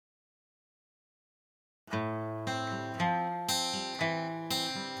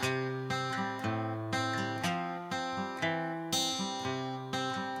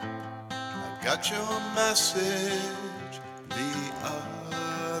got your message the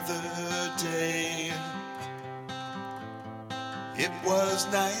other day. It was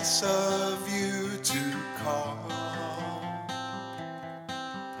nice of you to call.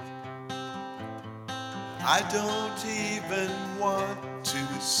 I don't even want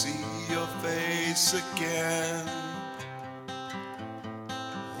to see your face again,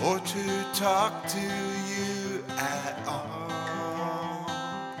 or to talk to you at all.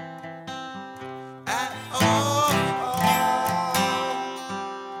 At all.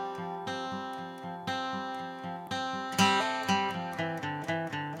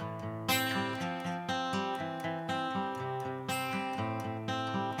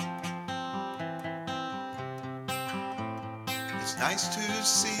 It's nice to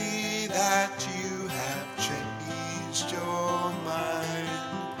see that you have changed your mind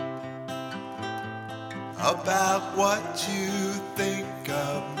about what you think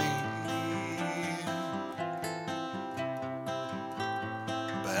of me.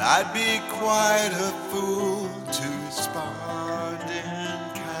 But I'd be quite a fool to respond in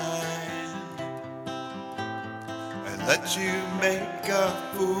kind and let you make a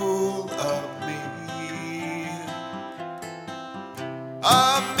fool of me.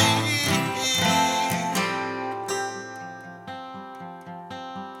 Of me.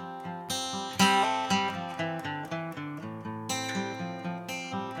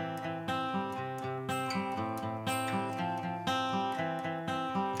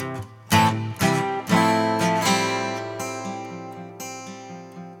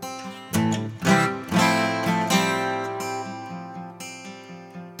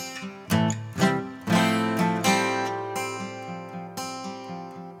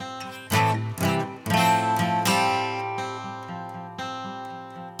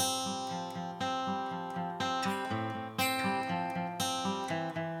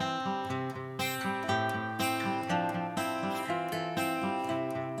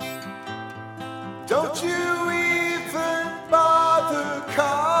 Don't you